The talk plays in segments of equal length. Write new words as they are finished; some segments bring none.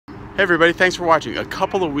Hey everybody, thanks for watching. A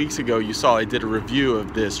couple of weeks ago you saw I did a review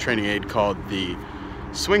of this training aid called the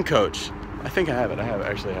Swing Coach. I think I have it. I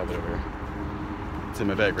actually have it over here. It's in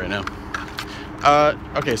my bag right now.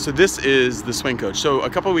 Okay, so this is the Swing Coach. So a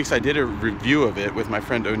couple of weeks I did a review of it with my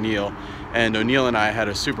friend O'Neill, and O'Neill and I had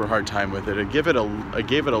a super hard time with it. I gave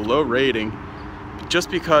it a low rating just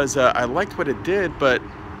because I liked what it did, but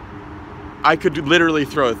I could literally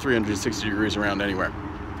throw it 360 degrees around anywhere.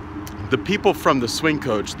 The people from the Swing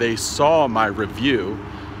Coach, they saw my review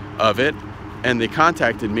of it and they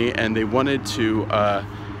contacted me and they wanted to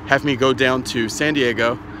have me go down to San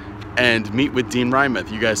Diego and meet with Dean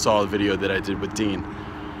Reinmuth. You guys saw the video that I did with Dean.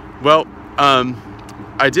 Well,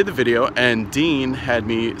 I did the video and Dean had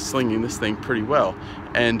me slinging this thing pretty well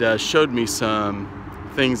and showed me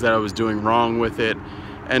some things that I was doing wrong with it.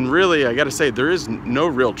 And really, I gotta say, there is no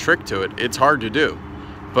real trick to it. It's hard to do,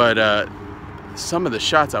 but some of the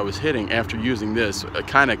shots I was hitting after using this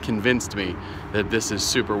kind of convinced me that this is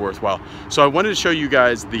super worthwhile. So I wanted to show you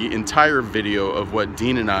guys the entire video of what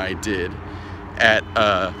Dean and I did at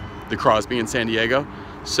the Crosby in San Diego.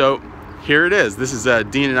 So here it is. This is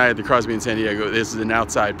Dean and I at the Crosby in San Diego. This is an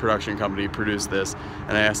outside production company produced this,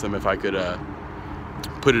 and I asked them if I could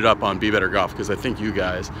put it up on Be Better Golf because I think you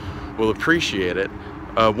guys will appreciate it.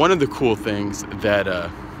 One of the cool things that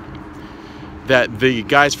the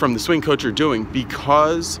guys from the Swing Coach are doing,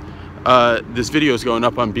 because this video is going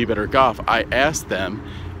up on Be Better Golf, I asked them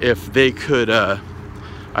if they could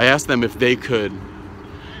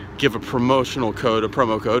give a promotional code, a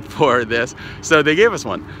promo code for this. So they gave us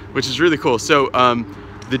one, which is really cool. So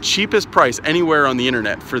the cheapest price anywhere on the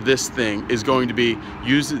internet for this thing is going to be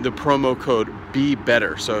using the promo code Be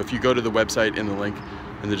Better. So if you go to the website in the link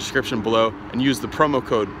in the description below and use the promo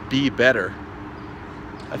code Be Better,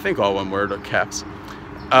 I think all one word or caps,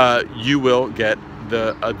 you will get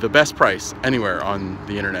the best price anywhere on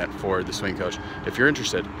the internet for the Swing Coach. If you're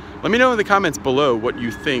interested, let me know in the comments below what you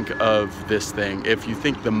think of this thing. If you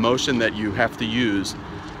think the motion that you have to use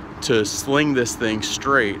to sling this thing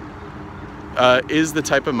straight is the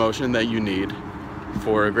type of motion that you need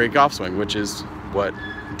for a great golf swing, which is what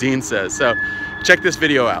Dean says. So check this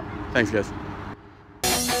video out. Thanks, guys.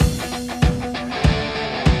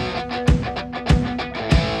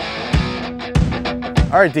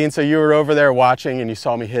 All right, Dean, so you were over there watching and you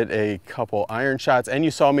saw me hit a couple iron shots and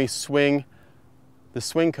you saw me swing the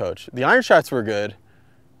Swing Coach. The iron shots were good,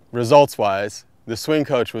 results-wise. The Swing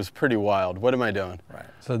Coach was pretty wild. What am I doing? Right.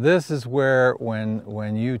 So this is where,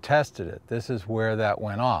 when you tested it, this is where that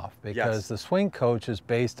went off, because Yes. the Swing Coach is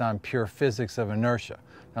based on pure physics of inertia.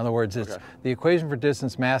 In other words, it's the equation for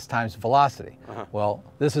distance, mass times velocity. Well,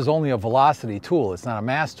 this is only a velocity tool. It's not a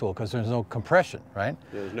mass tool because there's no compression, right?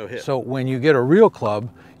 Yeah, there's no hit. So when you get a real club,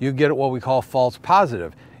 you get what we call false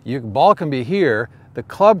positive. Ball can be here, the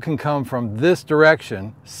club can come from this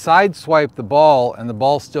direction, side swipe the ball, and the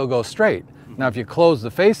ball still goes straight. Now, if you close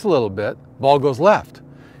the face a little bit, ball goes left.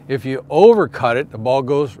 If you overcut it, the ball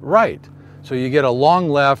goes right. So you get a long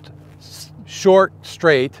left, short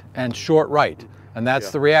straight, and short right. And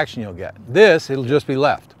that's the reaction you'll get. This, it'll just be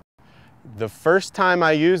left. The first time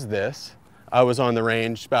I used this, I was on the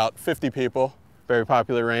range, about 50 people, very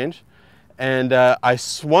popular range. And I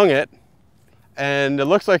swung it, and it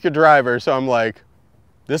looks like a driver, so I'm like,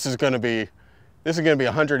 this is gonna be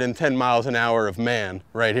 110 miles an hour of man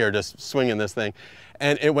right here, just swinging this thing.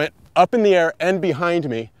 And it went up in the air and behind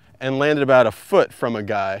me and landed about a foot from a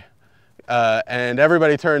guy. And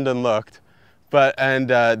everybody turned and looked.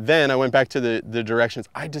 Then I went back to the directions.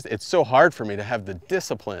 It's so hard for me to have the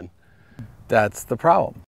discipline. That's the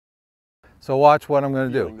problem. So watch what I'm going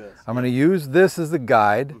to do. I'm going to use this as the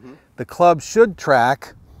guide. The club should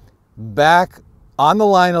track back on the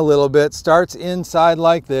line a little bit, starts inside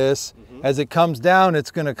like this. As it comes down,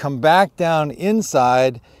 it's going to come back down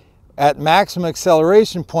inside at maximum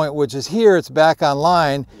acceleration point, which is here. It's back on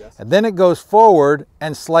line, and then it goes forward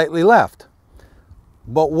and slightly left.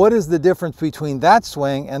 But what is the difference between that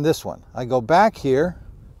swing and this one? I go back here,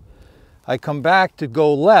 I come back to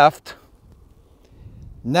go left.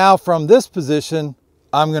 Now from this position,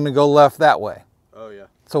 I'm going to go left that way. Oh yeah.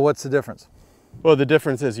 So what's the difference? Well, the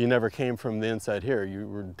difference is you never came from the inside here. You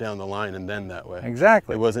were down the line and then that way.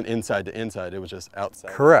 Exactly. It wasn't inside to inside, it was just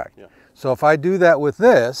outside. Correct. Yeah. So if I do that with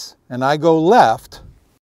this and I go left,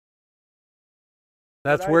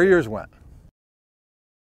 that's where yours went.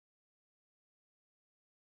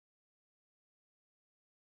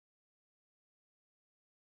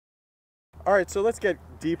 All right, so let's get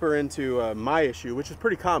deeper into my issue, which is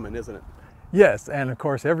pretty common, isn't it? Yes, and of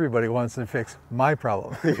course everybody wants to fix my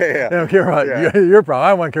problem. Yeah. They don't care about your problem.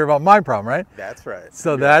 I want to care about my problem, right? That's right.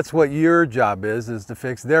 So that's what your job is to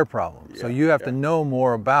fix their problem. So you have to know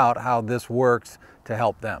more about how this works to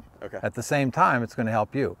help them. Okay. At the same time, it's going to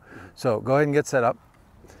help you. So go ahead and get set up.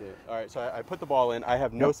 Let's do it. All right, so I put the ball in. I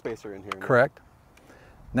have no spacer in here. Correct.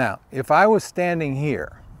 Now, if I was standing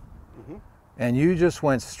here and you just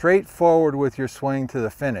went straight forward with your swing to the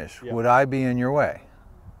finish, would I be in your way?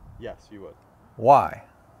 Yes, you would. Why?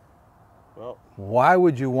 Well, why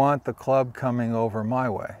would you want the club coming over my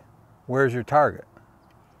way? Where's your target?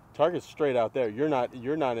 Target's straight out there. You're not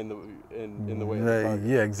in the way of the target.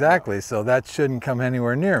 Yeah, exactly. No. So that shouldn't come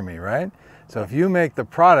anywhere near me, right? So if you make the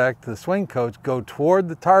product, the swing coach, go toward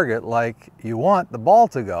the target like you want the ball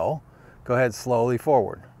to go ahead slowly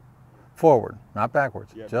forward. Forward, not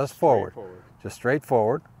backwards. Just forward. Just straight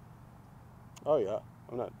forward. Oh yeah.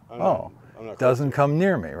 I'm not doesn't come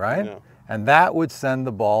near me, right? No. And that would send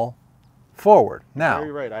the ball forward. Now,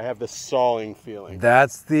 very right. I have the sawing feeling.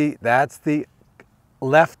 That's the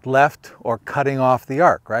left or cutting off the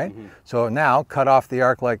arc, right? So now cut off the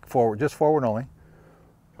arc like forward, just forward only.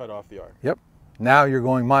 Cut off the arc. Yep. Now you're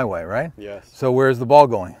going my way, right? Yes. So where's the ball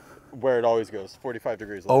going? Where it always goes, 45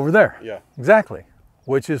 degrees left. Over there. Yeah. Exactly.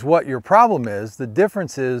 Which is what your problem is. The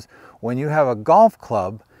difference is when you have a golf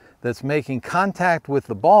club that's making contact with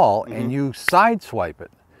the ball and you side swipe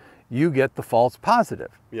it, you get the false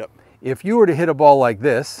positive. Yep. If you were to hit a ball like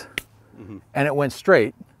this and it went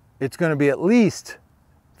straight, it's going to be at least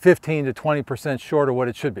 15 to 20% short of what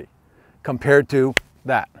it should be compared to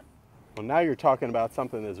that. Well, now you're talking about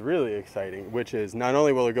something that's really exciting, which is not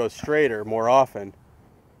only will it go straighter more often,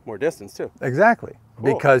 more distance too. Exactly.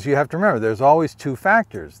 Cool. Because you have to remember, there's always two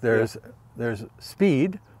factors. There's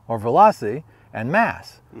speed or velocity and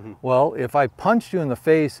mass. Well, if I punched you in the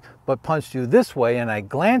face, but punched you this way and I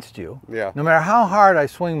glanced you, no matter how hard I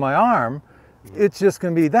swing my arm, it's just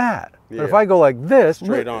going to be that. But if I go like this,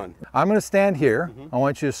 straight on, I'm going to stand here. I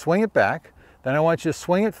want you to swing it back. Then I want you to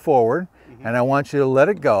swing it forward, and I want you to let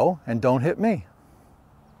it go and don't hit me.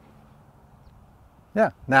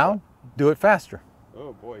 Yeah, now do it faster.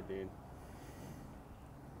 Oh boy, Dean.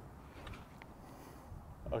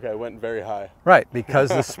 Okay, I went very high. Right, because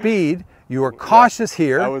the speed, you were cautious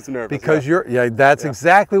here. I was nervous. Because that's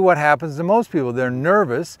exactly what happens to most people. They're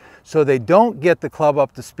nervous, so they don't get the club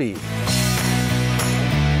up to speed.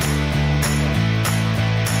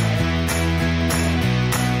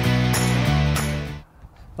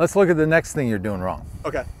 Let's look at the next thing you're doing wrong.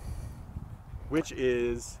 Okay. Which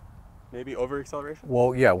is maybe over acceleration?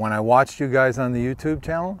 Well, yeah, when I watched you guys on the YouTube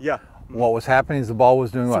channel, what was happening is the ball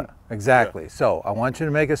was doing what? Exactly. So I want you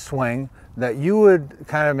to make a swing that you would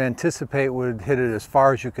kind of anticipate would hit it as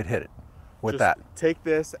far as you could hit it with that. Take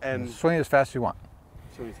this and swing as fast as you want.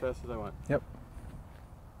 Swing as fast as I want. Yep.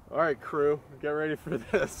 All right, crew, get ready for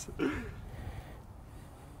this.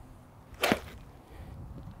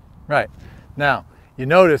 Right. Now, you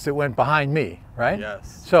notice it went behind me, right?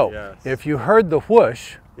 Yes. So if you heard the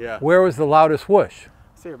whoosh, where was the loudest whoosh?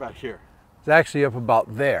 Say about here. It's actually up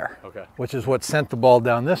about there, which is what sent the ball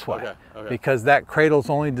down this way. Because that cradle's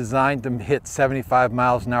only designed to hit 75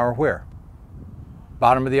 miles an hour where?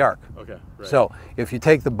 Bottom of the arc. So if you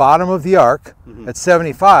take the bottom of the arc at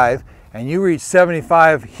 75 and you reach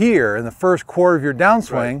 75 here in the first quarter of your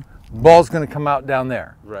downswing, ball's going to come out down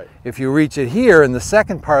there. If you reach it here in the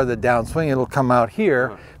second part of the downswing, it'll come out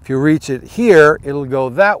here. If you reach it here, it'll go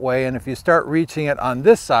that way. And if you start reaching it on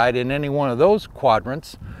this side in any one of those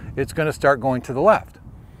quadrants, it's going to start going to the left.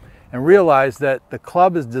 And realize that the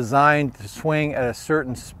club is designed to swing at a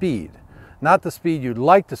certain speed, not the speed you'd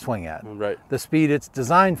like to swing at, the speed it's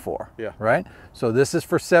designed for, right? So this is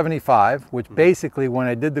for 75, which basically when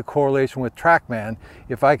I did the correlation with TrackMan,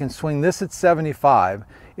 if I can swing this at 75,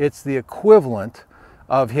 it's the equivalent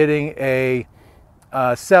of hitting a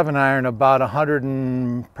 7-iron about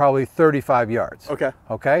 135 yards.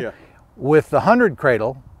 With the 100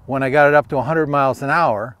 cradle, when I got it up to 100 miles an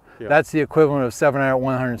hour, that's the equivalent of 7-iron at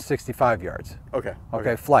 165 yards.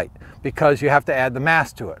 Flight, because you have to add the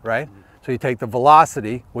mass to it, right? So you take the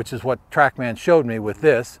velocity, which is what TrackMan showed me with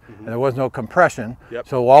this, and there was no compression.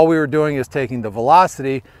 So all we were doing is taking the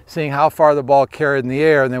velocity, seeing how far the ball carried in the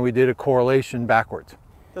air, and then we did a correlation backwards.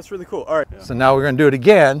 That's really cool. All right. So now we're going to do it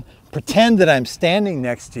again. Pretend that I'm standing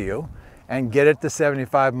next to you and get it to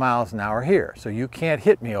 75 miles an hour here. So you can't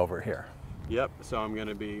hit me over here. Yep. So I'm going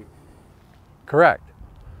to be... Correct.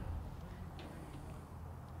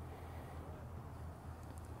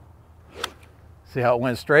 See how it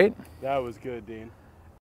went straight? That was good, Dean.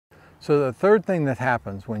 So the third thing that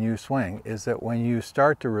happens when you swing is that when you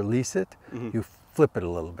start to release it, you flip it a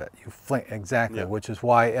little bit. You fling, exactly, Yeah. which is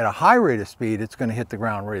why at a high rate of speed, it's going to hit the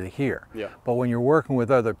ground really here. Yeah. But when you're working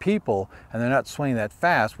with other people and they're not swinging that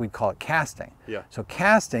fast, we'd call it casting. Yeah. So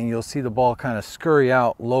casting, you'll see the ball kind of scurry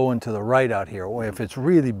out low and to the right out here. If it's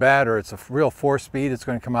really bad or it's a real force speed, it's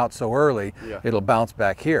going to come out so early, Yeah. it'll bounce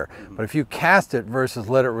back here. But if you cast it versus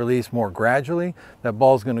let it release more gradually, that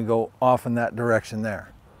ball's going to go off in that direction there.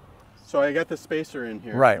 So I got the spacer in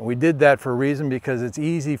here. Right, we did that for a reason because it's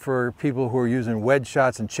easy for people who are using wedge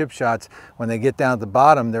shots and chip shots. When they get down at the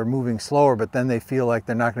bottom, they're moving slower, but then they feel like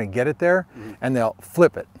they're not going to get it there, and they'll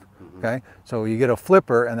flip it. Okay, so you get a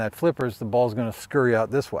flipper, and that flipper's the ball's going to scurry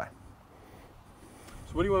out this way.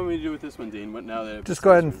 So what do you want me to do with this one, Dean? What now that Just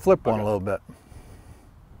go ahead and flip one a little bit.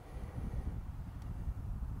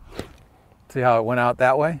 See how it went out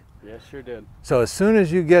that way? Yeah, sure did. So as soon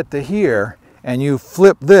as you get to here and you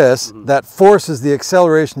flip this, that forces the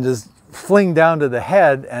acceleration to fling down to the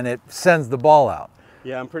head and it sends the ball out.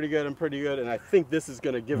 Yeah, I'm pretty good, and I think this is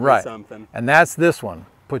going to give me something. And that's this one.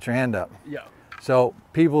 Put your hand up. Yeah. So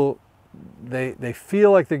people, they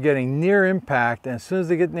feel like they're getting near impact, and as soon as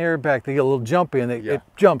they get near impact, they get a little jumpy, and it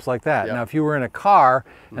jumps like that. Yeah. Now, if you were in a car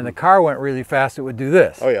and the car went really fast, it would do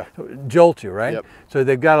this. Oh, yeah. It would jolt you, right? Yep. So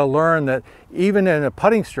they've got to learn that even in a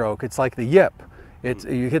putting stroke, it's like the yip. It's,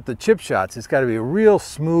 you hit the chip shots, it's got to be a real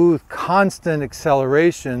smooth, constant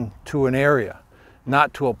acceleration to an area,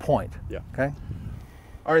 not to a point. Yeah. Okay?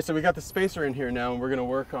 All right, so we got the spacer in here now, and we're going to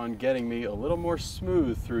work on getting me a little more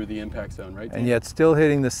smooth through the impact zone, right, Dean? And yet still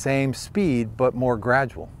hitting the same speed, but more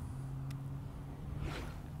gradual.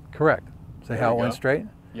 Correct. See how it went straight?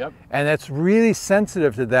 Yep. And it's really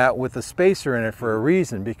sensitive to that with the spacer in it for a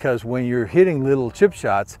reason, because when you're hitting little chip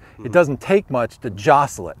shots, it doesn't take much to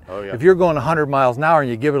jostle it. Oh, yeah. If you're going 100 miles an hour and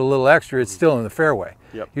you give it a little extra, it's still in the fairway.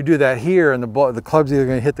 Yep. You do that here and the club's either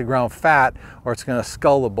going to hit the ground fat or it's going to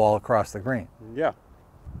scull the ball across the green. Yeah.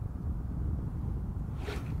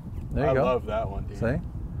 There you go. I love that one, Dean. See?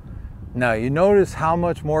 Now you notice how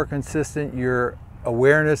much more consistent your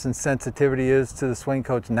awareness and sensitivity is to the swing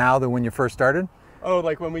coach now than when you first started? Oh,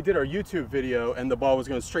 like when we did our YouTube video and the ball was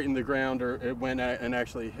going straight in the ground, or it went and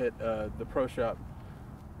actually hit the pro shop.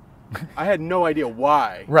 I had no idea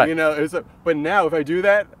why. Right. You know, but now if I do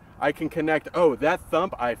that, I can connect, oh, that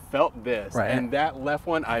thump, I felt this. Right. And that left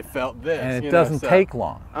one, I felt this. And it doesn't take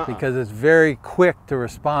long because it's very quick to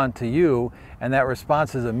respond to you, and that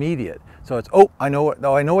response is immediate. So it's, oh, I know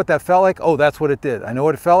what that felt like. Oh, that's what it did. I know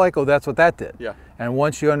what it felt like. Oh, that's what that did. Yeah. And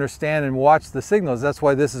once you understand and watch the signals, that's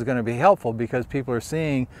why this is going to be helpful, because people are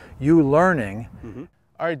seeing you learning.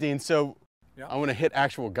 All right, Dean, so I want to hit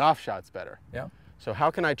actual golf shots better. Yeah. So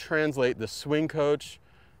how can I translate the swing coach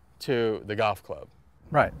to the golf club?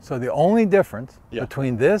 Right. So the only difference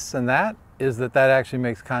between this and that is that actually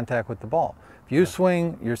makes contact with the ball. If you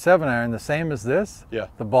swing your 7-iron the same as this,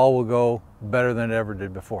 the ball will go better than it ever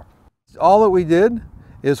did before. All that we did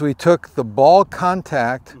is we took the ball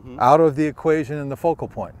contact out of the equation in the focal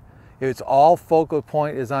point. It's all focal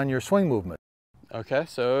point is on your swing movement. Okay,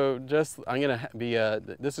 so I'm going to be,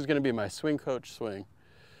 this is going to be my swing coach swing.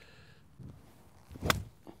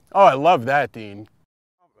 Oh, I love that, Dean.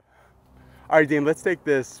 All right, Dean, let's take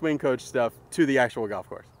this swing coach stuff to the actual golf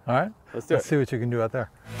course. All right? Let's do it. Let's see what you can do out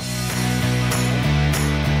there.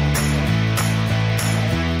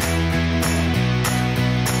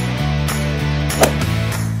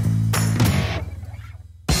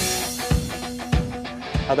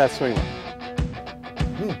 How'd that swing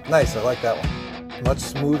look? Nice, I like that one. Much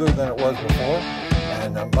smoother than it was before,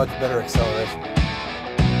 and a much better acceleration.